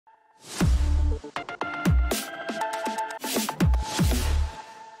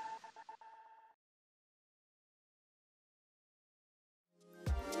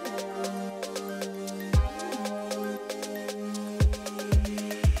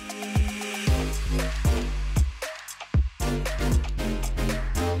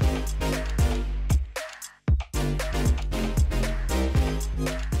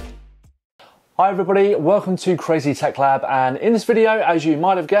Hi everybody, welcome to Crazy Tech Lab, and in this video, as you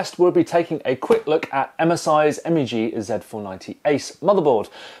might have guessed, we'll be taking a quick look at MSI's MEG Z490 Ace motherboard.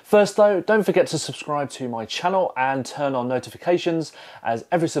 First though, don't forget to subscribe to my channel and turn on notifications, as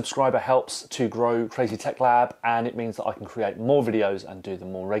every subscriber helps to grow Crazy Tech Lab, and it means that I can create more videos and do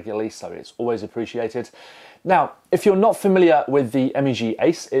them more regularly, so it's always appreciated. Now, if you're not familiar with the MEG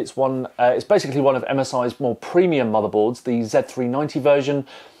Ace, it's basically one of MSI's more premium motherboards, the Z390 version.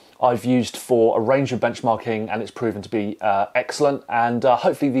 I've used for a range of benchmarking and it's proven to be excellent, and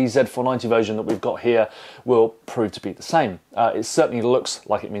hopefully the Z490 version that we've got here will prove to be the same. It certainly looks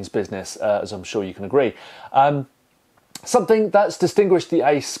like it means business, as I'm sure you can agree. Something that's distinguished the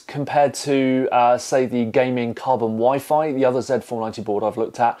Ace compared to, say, the gaming carbon Wi-Fi, the other Z490 board I've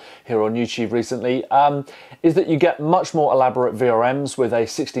looked at here on YouTube recently, is that you get much more elaborate VRMs with a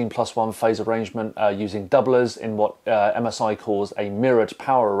 16+1 phase arrangement using doublers in what MSI calls a mirrored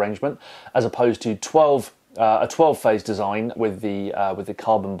power arrangement, as opposed to a 12-phase design with the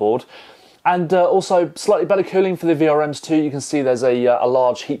carbon board. And also slightly better cooling for the VRMs too. You can see there's a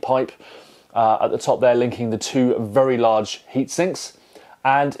large heat pipe at the top there, linking the two very large heat sinks.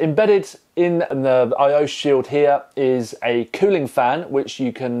 And embedded in the I/O shield here is a cooling fan, which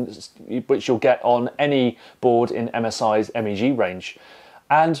you'll get on any board in MSI's MEG range.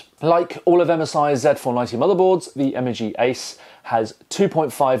 And like all of MSI's Z490 motherboards, the MEG Ace has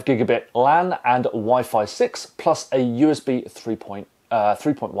 2.5 gigabit LAN and Wi-Fi 6, plus a USB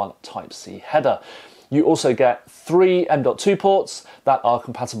 3.1 Type-C header. You also get 3 M.2 ports that are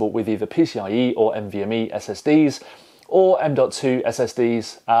compatible with either PCIe or NVMe SSDs, or M.2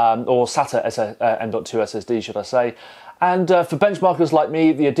 SSDs, or SATA M.2 SSDs, should I say. And for benchmarkers like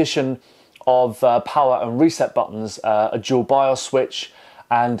me, the addition of power and reset buttons, a dual BIOS switch,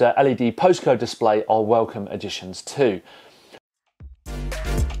 and LED postcode display are welcome additions too.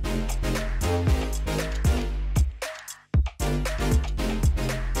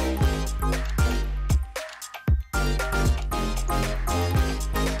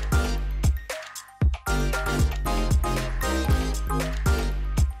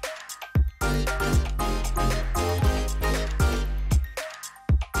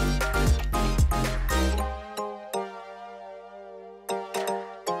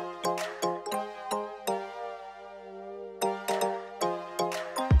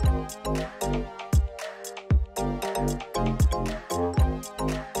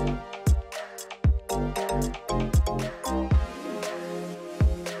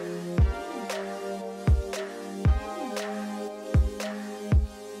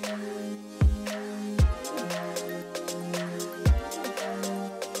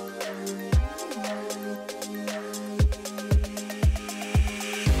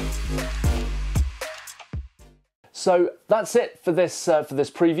 So that's it for this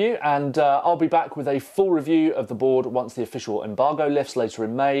preview, and I'll be back with a full review of the board once the official embargo lifts later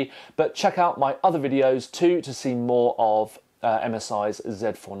in May. But check out my other videos too to see more of MSI's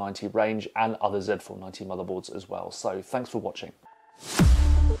Z490 range and other Z490 motherboards as well. So thanks for watching.